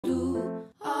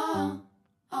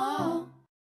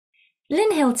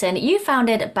Lynn Hilton, you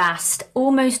founded BAST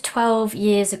almost 12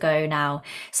 years ago now.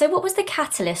 So, what was the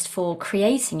catalyst for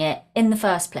creating it in the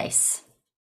first place?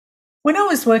 When I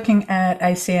was working at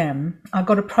ACM, I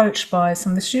got approached by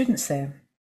some of the students there,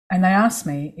 and they asked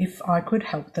me if I could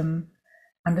help them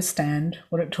understand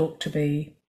what it took to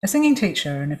be a singing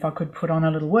teacher and if I could put on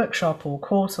a little workshop or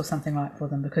course or something like for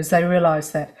them, because they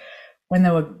realised that when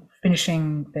they were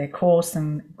finishing their course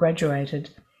and graduated,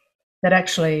 that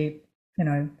actually,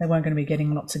 they weren't going to be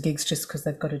getting lots of gigs just because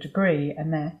they've got a degree,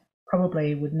 and they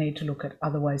probably would need to look at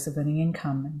other ways of earning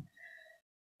income.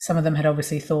 Some of them had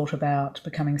obviously thought about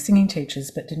becoming singing teachers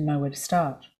but didn't know where to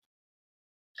start.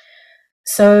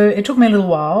 So it took me a little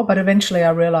while, but eventually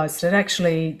I realised that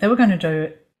actually they were going to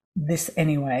do this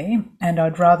anyway, and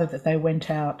I'd rather that they went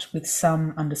out with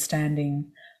some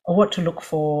understanding of what to look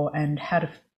for and how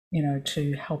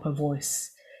to help a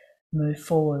voice move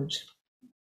forward.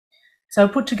 So I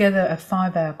put together a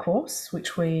 5-hour course,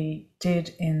 which we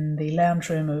did in the lounge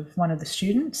room of one of the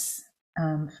students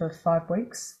for 5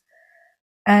 weeks.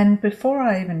 And before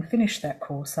I even finished that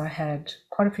course, I had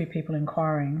quite a few people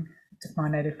inquiring to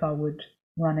find out if I would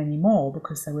run any more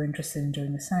because they were interested in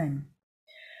doing the same.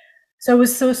 So it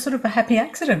was sort of a happy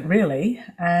accident, really,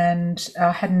 and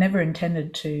I had never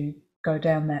intended to go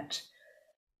down that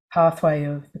pathway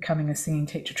of becoming a singing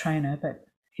teacher trainer, but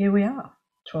here we are,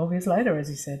 12 years later, as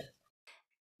you said.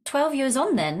 12 years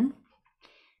on, then,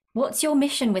 what's your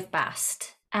mission with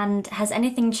BAST? And has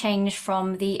anything changed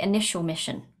from the initial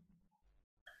mission?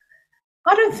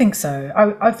 I don't think so.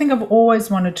 I think I've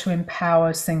always wanted to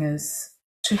empower singers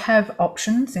to have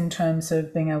options in terms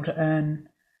of being able to earn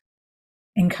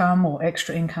income or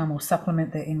extra income or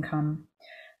supplement their income,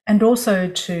 and also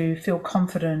to feel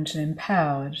confident and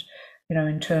empowered,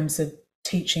 in terms of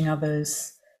teaching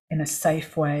others in a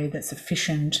safe way that's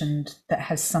efficient and that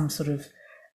has some sort of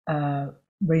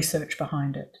research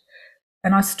behind it.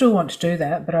 And I still want to do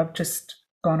that, but I've just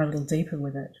gone a little deeper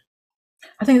with it.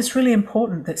 I think it's really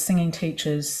important that singing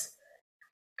teachers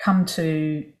come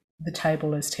to the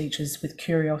table as teachers with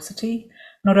curiosity,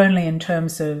 not only in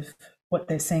terms of what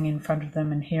they're seeing in front of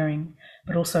them and hearing,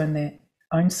 but also in their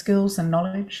own skills and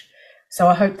knowledge. So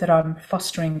I hope that I'm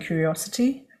fostering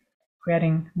curiosity,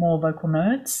 creating more vocal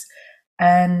nerds,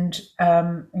 and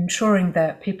ensuring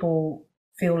that people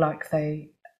feel like they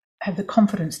have the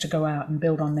confidence to go out and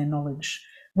build on their knowledge.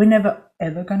 We're never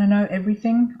ever going to know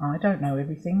everything. I don't know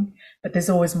everything, but there's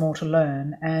always more to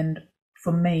learn. And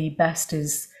for me, BAST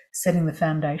is setting the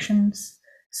foundations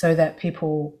so that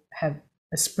people have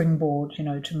a springboard,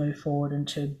 to move forward and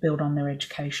to build on their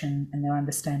education and their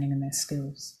understanding and their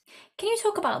skills. Can you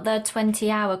talk about the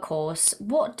 20-hour course?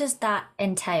 What does that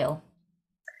entail?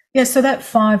 Yeah, so that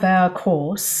 5-hour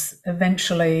course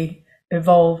eventually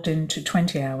evolved into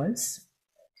 20 hours.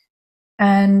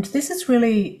 And this is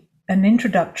really an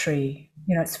introductory,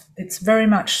 it's very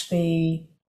much the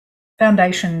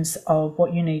foundations of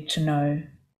what you need to know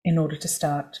in order to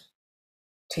start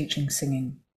teaching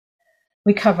singing.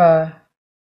 We cover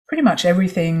pretty much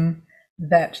everything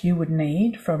that you would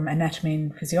need, from anatomy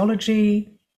and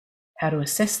physiology, how to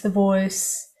assess the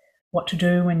voice, what to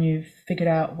do when you've figured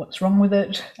out what's wrong with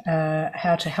it,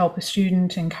 how to help a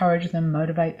student, encourage them,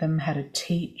 motivate them, how to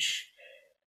teach,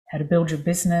 how to build your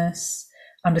business,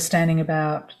 understanding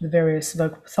about the various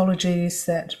vocal pathologies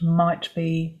that might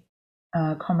be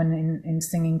common in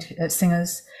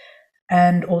singers,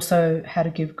 and also how to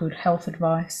give good health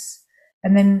advice,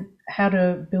 and then how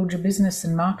to build your business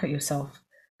and market yourself.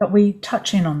 But we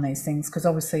touch in on these things because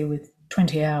obviously with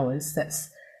 20 hours,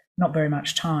 that's not very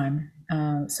much time.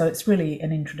 So it's really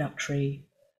an introductory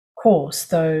course,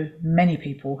 though many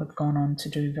people have gone on to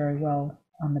do very well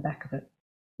on the back of it.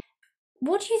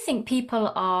 What do you think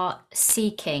people are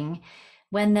seeking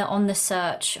when they're on the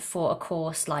search for a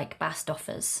course like BAST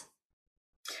offers?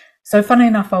 So funny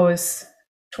enough, I was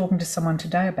talking to someone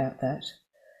today about that.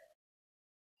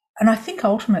 And I think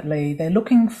ultimately they're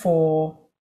looking for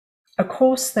a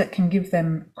course that can give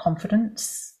them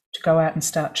confidence to go out and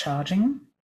start charging,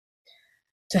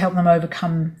 to help them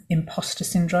overcome imposter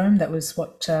syndrome. That was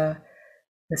what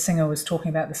the singer was talking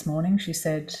about this morning. She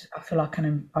said, I feel like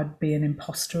I'd be an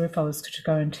imposter if I was to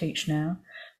go and teach now.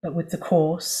 But with the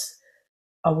course,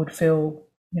 I would feel,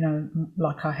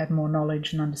 like I had more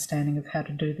knowledge and understanding of how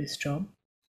to do this job.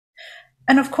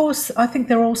 And of course, I think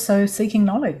they're also seeking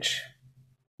knowledge.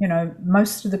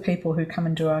 Most of the people who come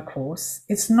and do our course,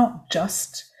 it's not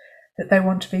just that they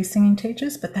want to be singing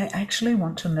teachers, but they actually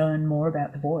want to learn more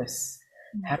about the voice.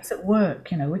 How does it work?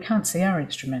 We can't see our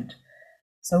instrument.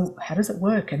 So how does it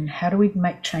work, and how do we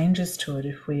make changes to it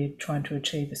if we're trying to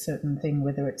achieve a certain thing,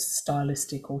 whether it's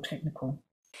stylistic or technical?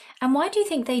 And why do you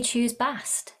think they choose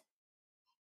BAST?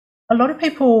 A lot of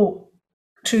people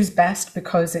choose BAST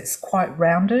because it's quite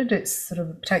rounded. It sort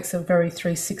of takes a very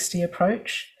 360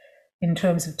 approach in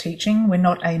terms of teaching. We're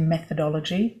not a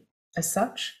methodology as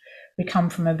such. We come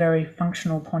from a very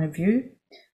functional point of view.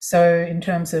 So in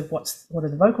terms of what are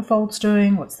the vocal folds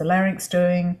doing, what's the larynx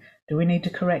doing, do we need to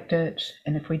correct it?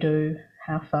 And if we do,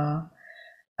 how far?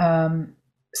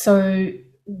 So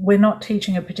we're not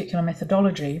teaching a particular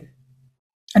methodology.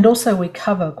 And also we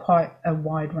cover quite a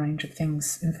wide range of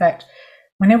things. In fact,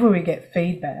 whenever we get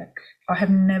feedback, I have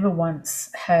never once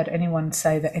had anyone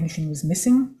say that anything was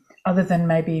missing other than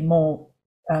maybe more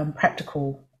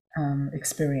practical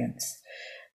experience,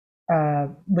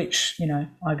 which, you know,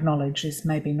 I acknowledge is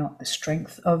maybe not the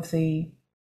strength of the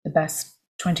BAST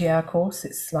 20-hour course.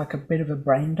 It's like a bit of a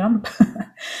brain dump.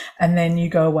 And then you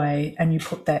go away and you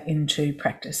put that into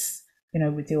practice, you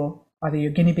know, with either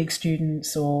your guinea pig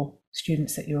students or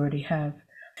students that you already have.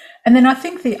 And then I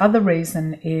think the other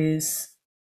reason is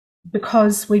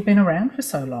because we've been around for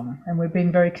so long and we've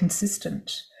been very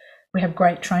consistent. We have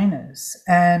great trainers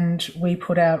and we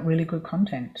put out really good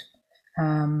content.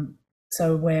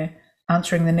 So we're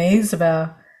answering the needs of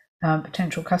our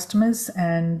potential customers,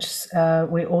 and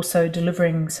we're also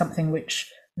delivering something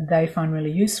which they find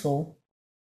really useful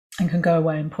and can go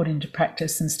away and put into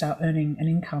practice and start earning an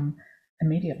income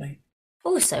immediately.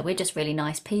 Also, we're just really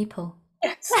nice people.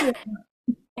 Yes.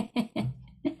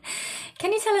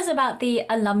 Can you tell us about the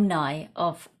alumni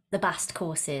of the BAST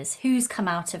courses? Who's come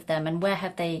out of them and where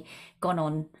have they gone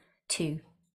on to?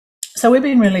 So we've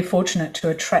been really fortunate to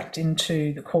attract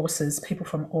into the courses people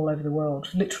from all over the world,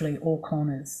 literally all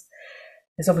corners.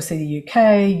 There's obviously the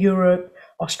UK, Europe,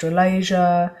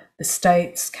 Australasia, the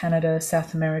States, Canada,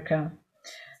 South America.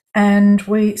 And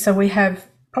we have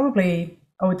probably,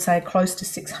 I would say, close to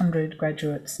 600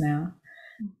 graduates now.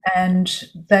 And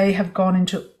they have gone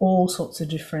into all sorts of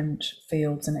different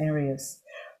fields and areas.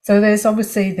 So there's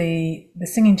obviously the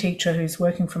singing teacher who's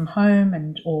working from home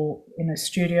or in a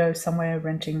studio somewhere,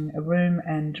 renting a room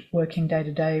and working day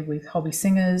to day with hobby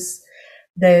singers.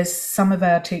 There's some of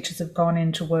our teachers have gone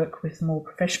in to work with more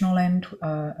professional end.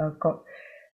 I've got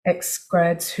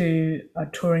ex-grads who are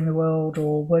touring the world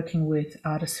or working with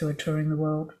artists who are touring the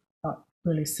world, like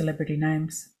really celebrity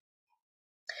names.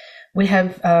 We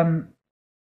have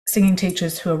singing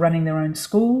teachers who are running their own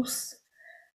schools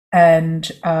and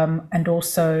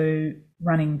also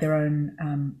running their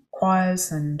own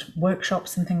choirs and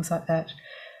workshops and things like that.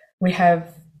 We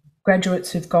have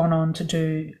graduates who've gone on to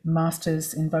do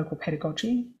masters in vocal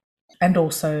pedagogy, and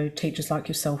also teachers like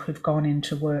yourself who've gone in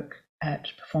to work at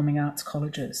performing arts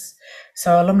colleges.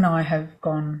 So alumni have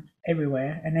gone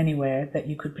everywhere and anywhere that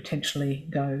you could potentially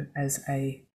go as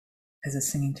a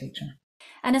singing teacher.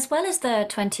 And as well as the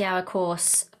 20-hour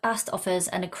course, BAST offers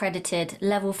an accredited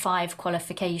Level 5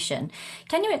 qualification.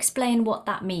 Can you explain what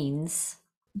that means?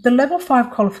 The Level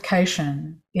 5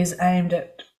 qualification is aimed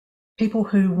at people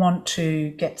who want to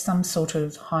get some sort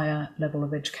of higher level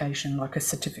of education, like a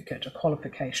certificate, a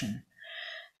qualification.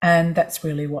 And that's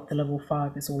really what the Level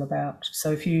 5 is all about.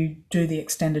 So if you do the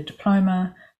extended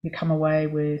diploma, you come away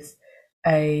with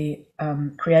a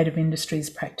creative industries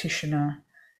practitioner,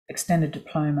 extended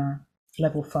diploma,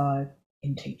 Level 5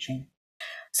 in teaching.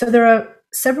 So there are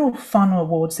several final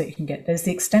awards that you can get. There's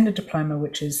the extended diploma,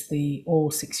 which is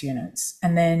all 6 units,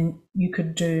 and then you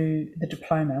could do the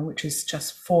diploma, which is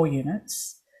just 4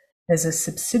 units. There's a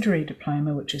subsidiary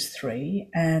diploma, which is 3,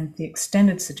 and the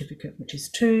extended certificate, which is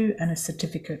 2, and a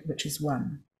certificate, which is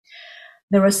 1.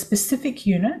 There are specific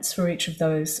units for each of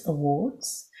those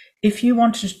awards. If you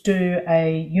wanted to do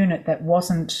a unit that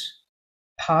wasn't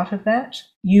part of that,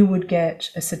 you would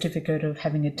get a certificate of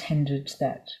having attended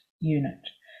that unit,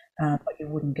 but you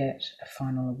wouldn't get a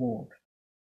final award.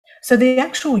 So the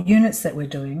actual units that we're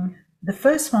doing, the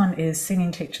first one is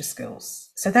singing teacher skills.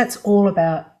 So that's all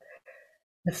about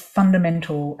the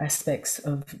fundamental aspects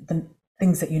of the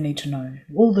things that you need to know,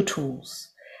 all the tools.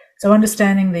 So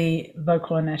understanding the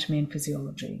vocal anatomy and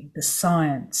physiology, the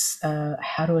science,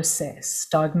 how to assess,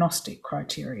 diagnostic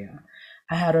criteria,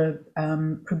 how to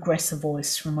progress a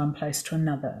voice from one place to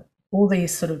another, all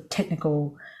these sort of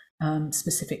technical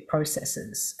specific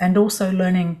processes, and also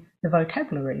learning the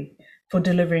vocabulary for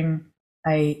delivering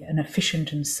an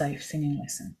efficient and safe singing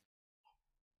lesson.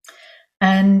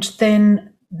 And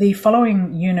then the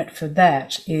following unit for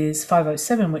that is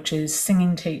 507, which is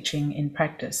singing teaching in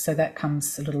practice. So that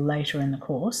comes a little later in the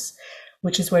course,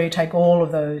 which is where you take all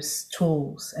of those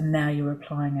tools and now you're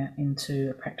applying it into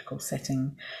a practical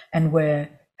setting, and we're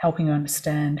helping you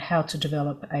understand how to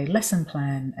develop a lesson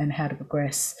plan and how to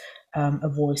progress a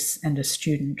voice and a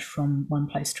student from one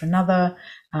place to another,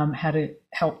 how to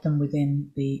help them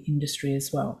within the industry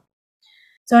as well.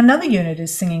 So another unit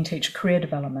is singing teacher career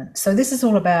development. So this is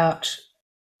all about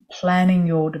planning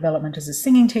your development as a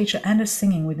singing teacher and as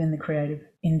singing within the creative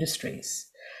industries.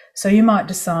 So you might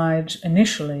decide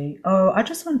initially, oh, I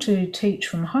just want to teach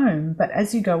from home, but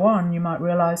as you go on, you might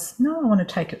realize, no, I want to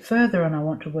take it further and I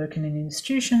want to work in an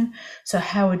institution. So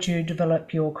how would you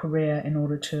develop your career in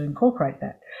order to incorporate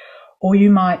that? Or you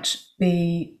might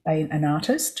be an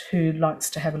artist who likes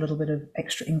to have a little bit of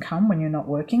extra income when you're not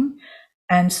working.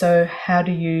 And so how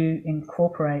do you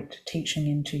incorporate teaching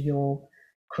into your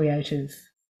creative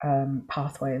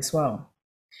pathway as well?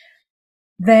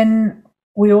 Then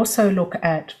we also look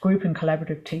at group and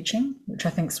collaborative teaching, which I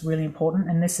think is really important.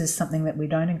 And this is something that we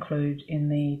don't include in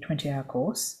the 20-hour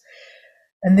course.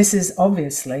 And this is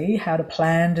obviously how to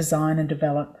plan, design, and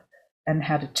develop, and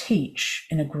how to teach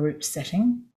in a group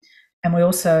setting. And we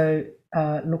also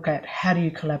look at how do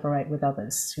you collaborate with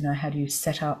others? You know, how do you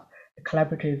set up a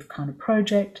collaborative kind of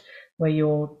project where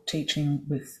you're teaching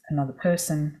with another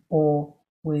person or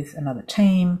with another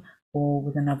team or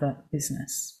with another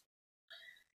business.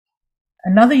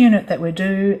 Another unit that we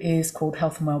do is called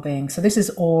health and wellbeing. So this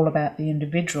is all about the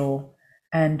individual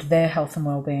and their health and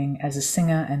wellbeing as a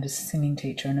singer and as a singing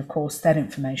teacher. And of course, that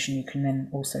information you can then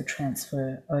also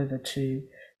transfer over to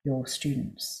your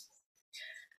students.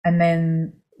 And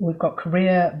then we've got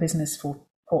career business for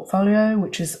portfolio,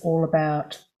 which is all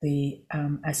about the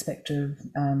aspect of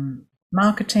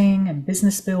marketing and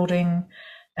business building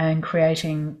and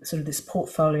creating sort of this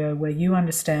portfolio where you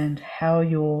understand how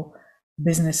your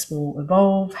business will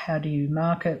evolve, how do you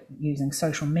market using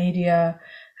social media,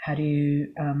 how do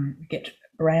you get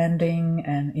branding,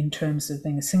 and in terms of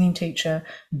being a singing teacher,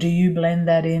 do you blend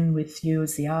that in with you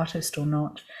as the artist or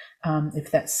not,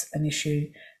 if that's an issue?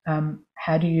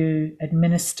 How do you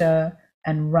administer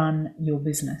and run your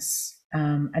business?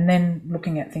 And then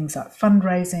looking at things like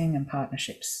fundraising and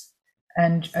partnerships.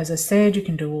 And as I said, you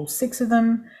can do all 6 of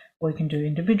them, or you can do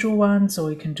individual ones, or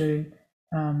you can do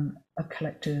a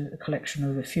collection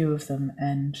of a few of them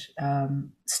and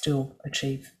still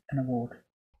achieve an award.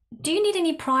 Do you need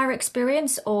any prior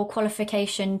experience or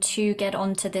qualification to get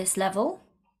onto this level?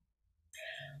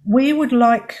 We would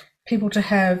like people to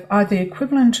have either the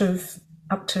equivalent of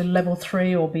up to level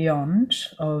 3 or beyond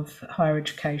of higher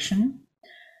education,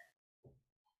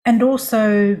 and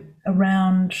also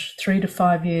around 3 to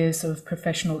 5 years of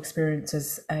professional experience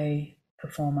as a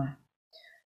performer.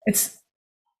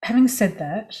 Having said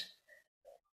that,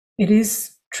 it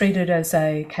is treated as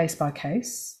a case by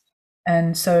case,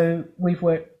 and so we've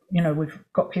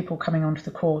got people coming onto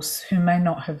the course who may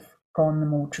not have gone the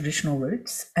more traditional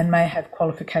routes and may have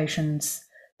qualifications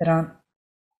that aren't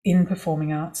in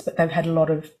performing arts, but they've had a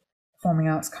lot of performing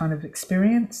arts kind of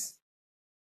experience.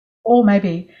 Or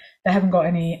maybe they haven't got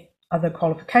any other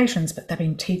qualifications, but they've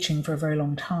been teaching for a very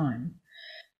long time.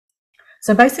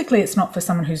 So basically, it's not for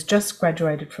someone who's just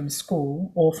graduated from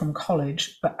school or from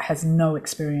college, but has no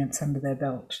experience under their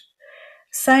belt.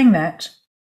 Saying that,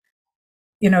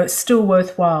 it's still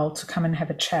worthwhile to come and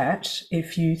have a chat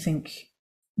if you think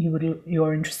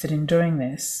you're interested in doing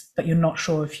this, but you're not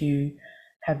sure if you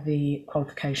have the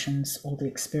qualifications or the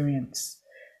experience,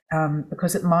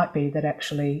 because it might be that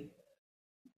actually,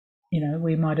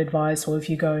 we might advise, or if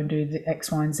you go and do the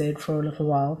X, Y, and Z for a little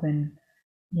while, then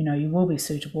you will be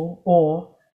suitable,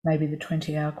 or maybe the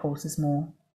 20-hour course is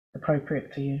more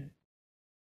appropriate for you.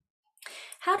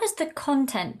 How does the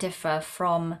content differ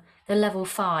from the level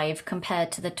 5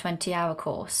 compared to the 20-hour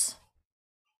course?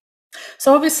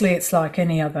 So obviously it's like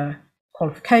any other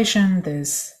qualification.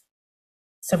 There's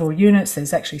several units.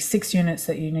 There's actually 6 units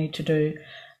that you need to do,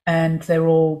 and they're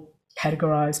all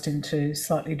categorized into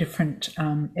slightly different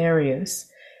areas.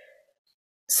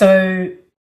 So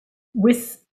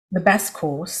with the BAST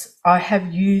course, I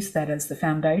have used that as the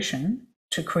foundation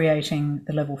to creating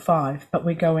the level 5, but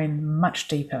we go in much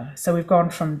deeper. So we've gone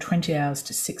from 20 hours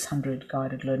to 600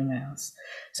 guided learning hours.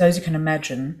 So as you can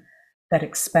imagine, that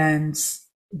expands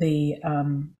the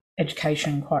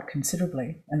education quite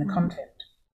considerably and the content.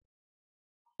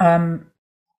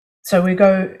 So we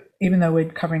go, even though we're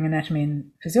covering anatomy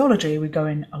and physiology, we go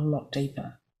in a lot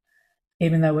deeper.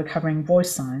 Even though we're covering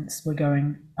voice science, we're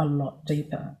going a lot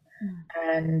deeper.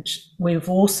 And we've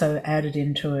also added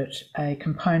into it a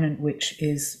component which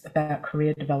is about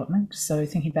career development. So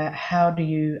thinking about how do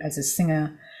you, as a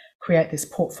singer, create this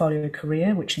portfolio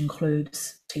career, which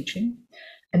includes teaching.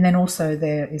 And then also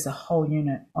there is a whole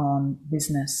unit on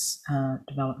business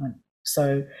development.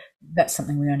 So that's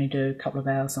something we only do a couple of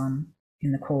hours on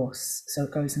in the course. So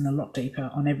it goes in a lot deeper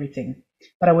on everything.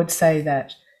 But I would say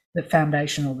that the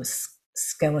foundation or the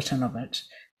skeleton of it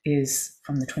is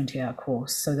from the 20-hour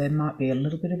course. So there might be a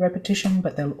little bit of repetition,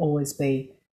 but there'll always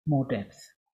be more depth.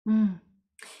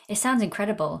 It sounds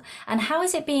incredible. And how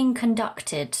is it being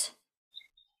conducted?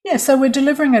 Yeah, so we're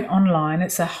delivering it online.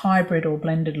 It's a hybrid or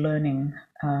blended learning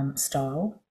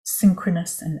style,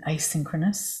 synchronous and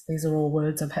asynchronous. These are all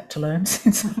words I've had to learn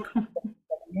since.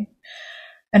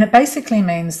 And it basically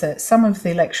means that some of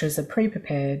the lectures are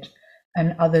pre-prepared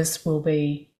and others will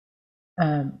be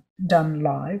done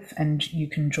live, and you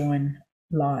can join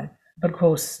live. But of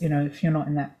course, you know, if you're not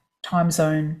in that time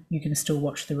zone, you can still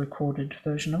watch the recorded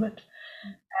version of it.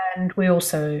 And we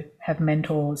also have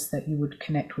mentors that you would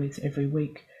connect with every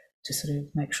week to sort of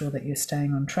make sure that you're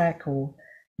staying on track, or,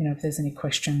 you know, if there's any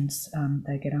questions,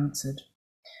 they get answered.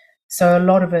 So a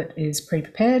lot of it is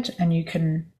pre-prepared, and you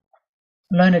can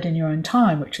learn it in your own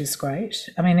time, which is great.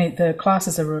 I mean, the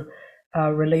classes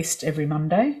are released every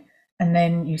Monday, and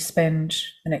then you spend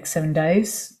the next 7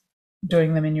 days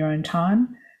doing them in your own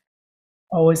time.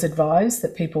 I always advise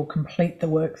that people complete the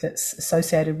work that's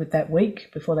associated with that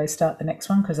week before they start the next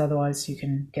one, because otherwise you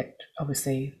can get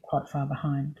obviously quite far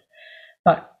behind.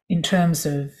 But in terms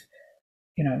of,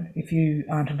 you know, if you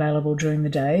aren't available during the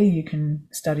day, you can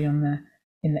study in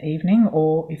the evening,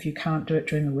 or if you can't do it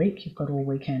during the week, you've got all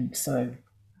weekend. So,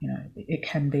 you know, it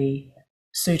can be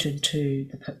suited to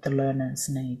the learner's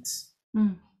needs.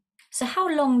 So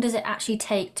how long does it actually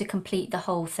take to complete the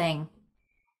whole thing?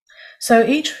 So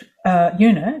each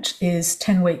unit is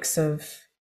 10 weeks of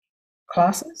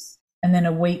classes and then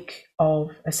a week of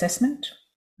assessment.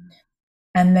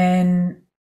 And then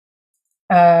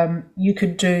you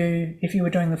could do, if you were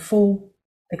doing the full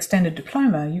extended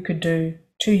diploma, you could do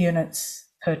 2 units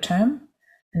per term,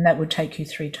 and that would take you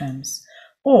 3 terms.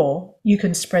 Or you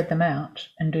can spread them out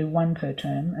and do 1 per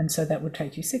term, and so that would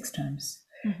take you 6 terms.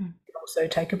 You can also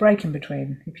take a break in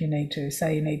between if you need to.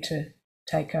 Say you need to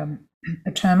take a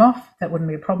term off, that wouldn't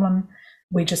be a problem.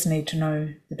 We just need to know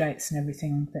the dates and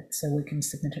everything, so we can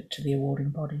submit it to the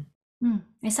awarding body.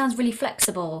 It sounds really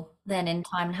flexible then in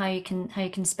time, and how you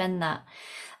can spend that.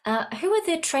 Who are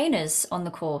the trainers on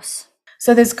the course?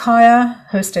 So there's Kaya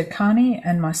Hersted-Carney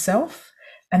and myself,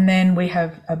 and then we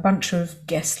have a bunch of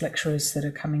guest lecturers that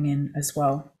are coming in as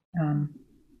well.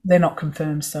 They're not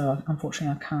confirmed, so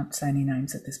unfortunately I can't say any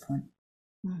names at this point.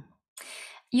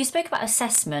 You spoke about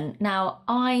assessment. Now,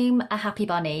 I'm a happy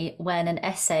bunny when an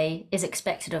essay is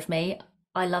expected of me.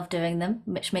 I love doing them,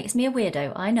 which makes me a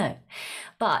weirdo, I know.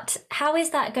 But how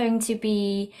is that going to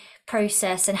be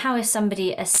processed, and how is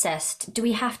somebody assessed? Do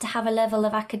we have to have a level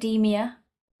of academia?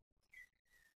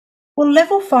 Well,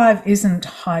 level 5 isn't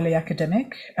highly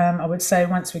academic. I would say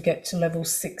once we get to level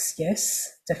 6, yes,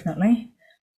 definitely.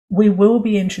 We will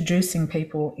be introducing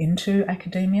people into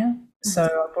academia. So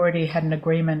I've already had an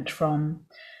agreement from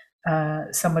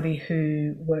somebody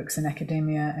who works in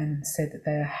academia and said that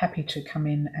they're happy to come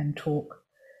in and talk,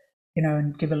 you know,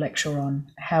 and give a lecture on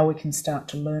how we can start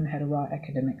to learn how to write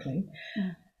academically.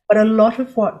 But a lot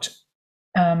of what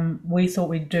we thought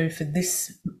we'd do for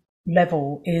this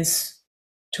level is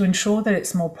to ensure that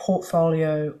it's more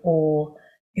portfolio, or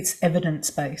it's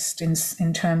evidence-based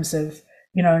in terms of,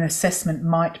 you know, an assessment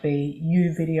might be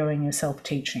you videoing yourself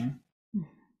teaching.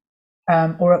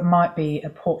 Or it might be a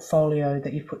portfolio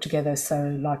that you've put together.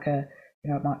 So like you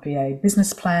know, it might be a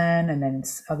business plan, and then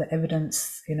other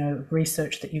evidence, you know,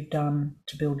 research that you've done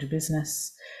to build your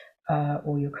business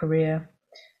or your career.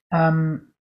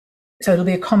 So it'll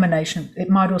be a combination. It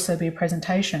might also be a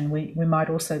presentation. We might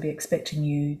also be expecting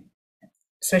you,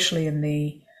 especially in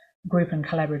the group and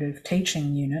collaborative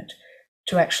teaching unit,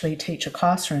 to actually teach a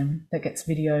classroom that gets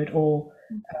videoed, or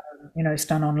you know, it's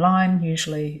done online.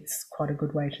 Usually it's quite a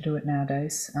good way to do it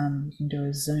nowadays. You can do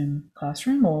a Zoom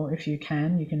classroom, or if you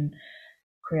can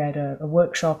create a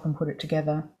workshop and put it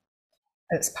together.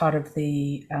 It's part of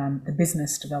the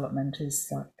business development, is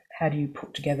like, how do you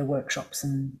put together workshops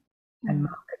and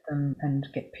market them and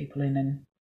get people in and,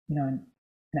 you know, and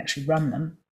actually run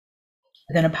them.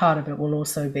 But then a part of it will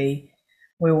also be,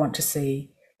 we want to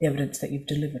see the evidence that you've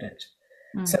delivered it.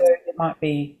 So it might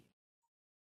be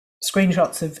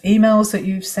screenshots of emails that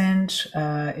you've sent.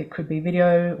 It could be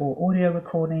video or audio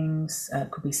recordings.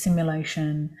 It could be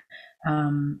simulation.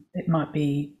 It might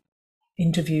be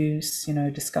interviews, you know,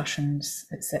 discussions,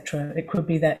 etc. It could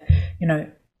be that, you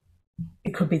know,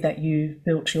 it could be that you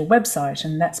built your website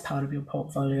and that's part of your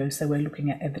portfolio. So we're looking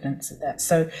at evidence of that.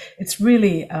 So it's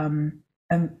really a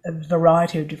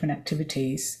variety of different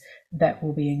activities that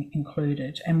will be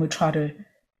included, and we'll try to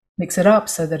mix it up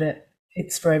so that it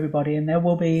it's for everybody, and there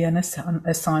will be an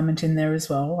assignment in there as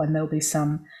well, and there'll be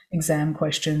some exam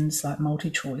questions like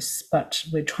multi-choice, but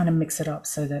we're trying to mix it up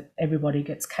so that everybody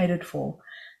gets catered for,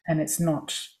 and it's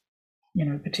not,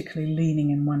 particularly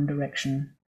leaning in one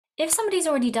direction. If somebody's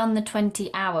already done the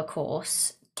 20-hour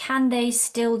course, can they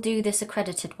still do this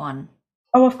accredited one?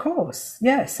 Oh, of course,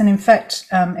 yes. And in fact,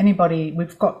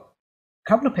 we've got a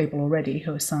couple of people already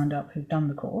who are signed up who've done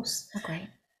the course. Oh, great.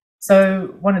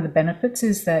 So one of the benefits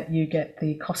is that you get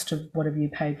the cost of whatever you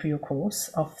paid for your course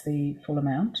off the full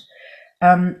amount.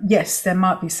 Yes, there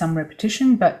might be some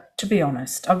repetition, but to be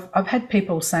honest, I've had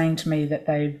people saying to me that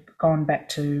they've gone back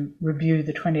to review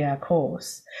the 20-hour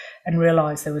course and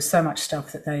realised there was so much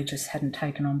stuff that they just hadn't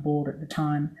taken on board at the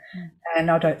time.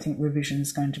 And I don't think revision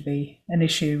is going to be an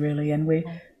issue really, and we're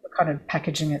kind of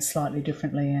packaging it slightly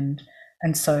differently, and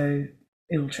so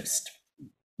it'll just,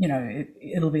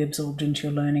 it'll be absorbed into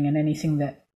your learning, and anything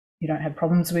that you don't have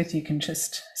problems with, you can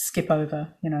just skip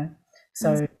over,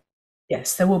 So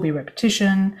yes, there will be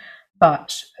repetition,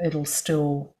 but there'll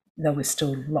be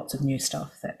still lots of new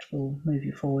stuff that will move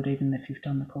you forward even if you've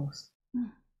done the course.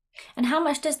 And how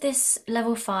much does this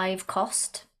level 5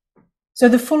 cost? So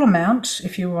the full amount,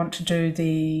 if you want to do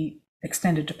the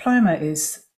extended diploma,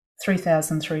 is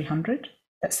 3,300.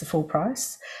 That's the full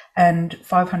price, and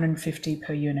 550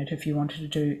 per unit if you wanted to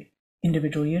do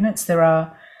individual units. There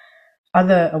are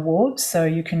other awards, so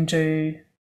you can do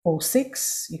all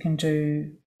 6. You can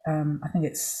do, I think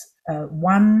it's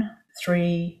 1,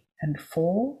 3, and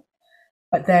 4,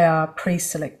 but they are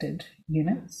pre-selected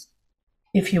units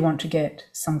if you want to get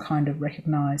some kind of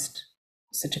recognised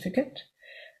certificate.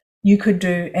 You could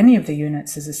do any of the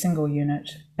units as a single unit,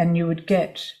 and you would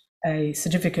get a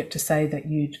certificate to say that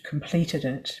you'd completed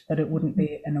it, but it wouldn't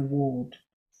be an award.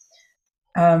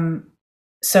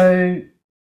 So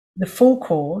the full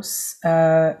course,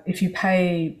 if you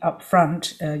pay up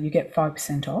front, you get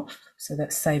 5% off, so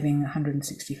that's saving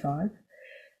 $165.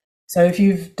 So if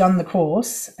you've done the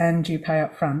course and you pay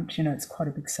up front, it's quite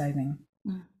a big saving.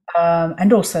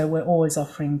 And also we're always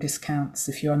offering discounts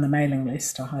if you're on the mailing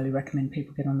list. I highly recommend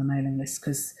people get on the mailing list,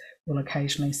 because we'll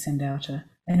occasionally send out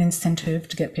an incentive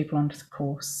to get people onto the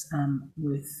course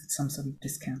with some sort of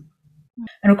discount.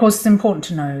 And of course, it's important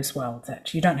to know as well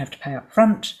that you don't have to pay up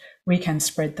front. We can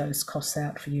spread those costs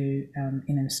out for you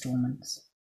in instalments.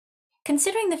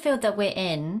 Considering the field that we're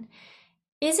in,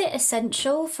 is it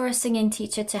essential for a singing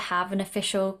teacher to have an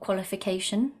official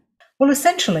qualification? Well,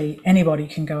 essentially, anybody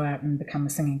can go out and become a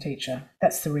singing teacher.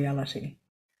 That's the reality.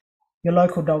 Your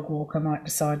local dog walker might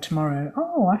decide tomorrow,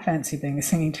 oh, I fancy being a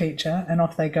singing teacher, and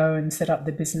off they go and set up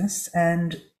their business.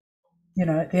 And,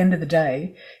 at the end of the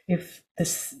day, if the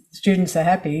students are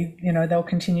happy, they'll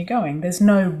continue going. There's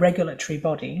no regulatory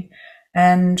body.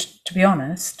 And to be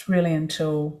honest, really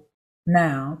until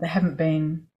now, there haven't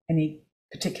been any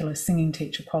particular singing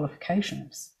teacher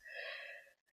qualifications.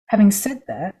 Having said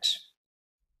that,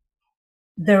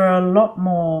 there are a lot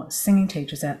more singing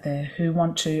teachers out there who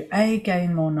want to,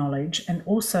 gain more knowledge and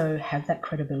also have that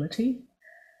credibility,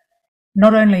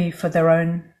 not only for their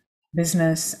own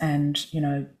business and,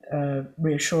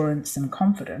 reassurance and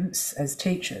confidence as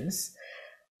teachers,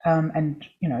 and,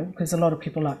 because a lot of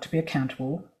people like to be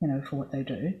accountable, for what they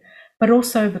do, but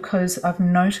also because I've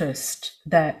noticed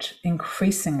that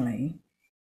increasingly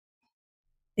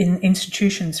in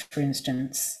institutions, for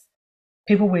instance,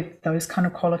 people with those kind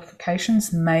of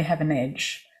qualifications may have an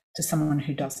edge to someone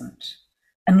who doesn't,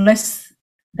 unless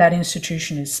that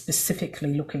institution is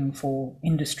specifically looking for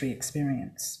industry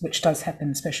experience, which does happen,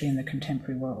 especially in the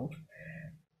contemporary world.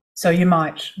 So you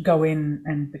might go in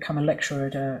and become a lecturer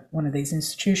at one of these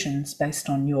institutions based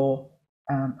on your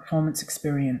performance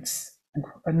experience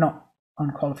and not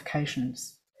on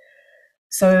qualifications.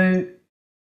 So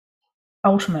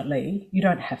ultimately, you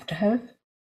don't have to have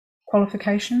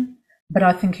qualification, but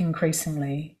I think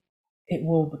increasingly it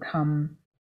will become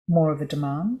more of a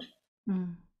demand,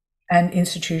 and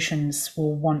institutions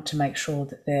will want to make sure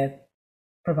that they're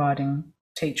providing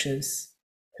teachers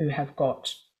who have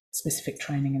got specific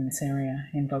training in this area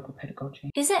in vocal pedagogy.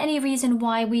 Is there any reason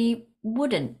why we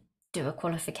wouldn't do a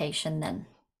qualification then?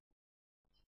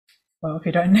 Well, if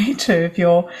you don't need to, if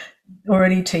you're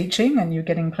already teaching and you're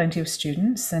getting plenty of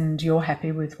students and you're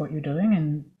happy with what you're doing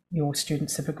and your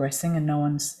students are progressing and no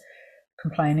one's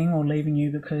complaining or leaving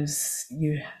you because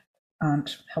you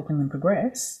aren't helping them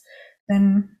progress,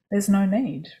 then there's no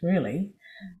need, really.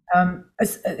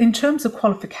 In terms of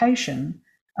qualification,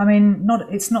 I mean,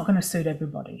 it's not going to suit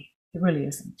everybody. It really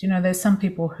isn't. There's some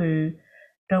people who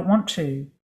don't want to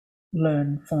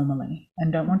learn formally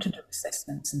and don't want to do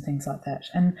assessments and things like that.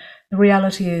 And the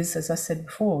reality is, as I said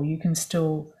before, you can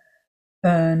still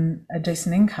earn a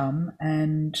decent income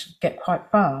and get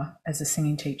quite far as a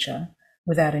singing teacher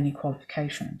without any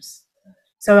qualifications.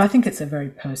 So I think it's a very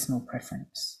personal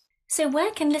preference. So,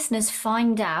 where can listeners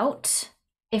find out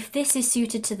if this is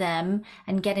suited to them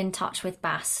and get in touch with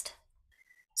BAST?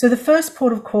 So the first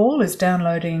port of call is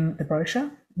downloading the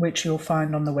brochure, which you'll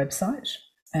find on the website,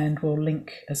 and we'll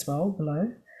link as well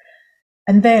below.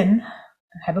 And then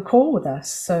have a call with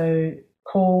us. So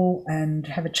call and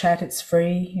have a chat. It's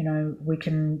free. You know, we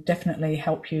can definitely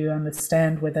help you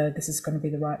understand whether this is going to be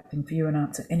the right thing for you and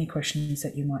answer any questions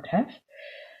that you might have.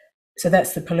 So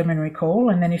that's the preliminary call.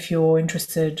 And then if you're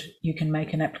interested, you can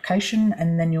make an application,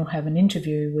 and then you'll have an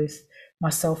interview with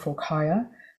myself or Kaya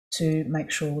to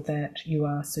make sure that you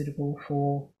are suitable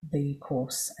for the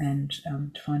course, and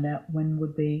to find out when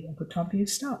would be a good time for you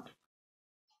to start.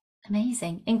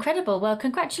 Amazing. Incredible. Well,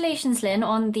 congratulations, Lynn,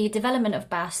 on the development of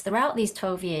BAST throughout these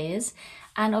 12 years.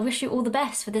 And I wish you all the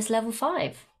best for this level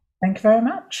 5. Thank you very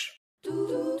much.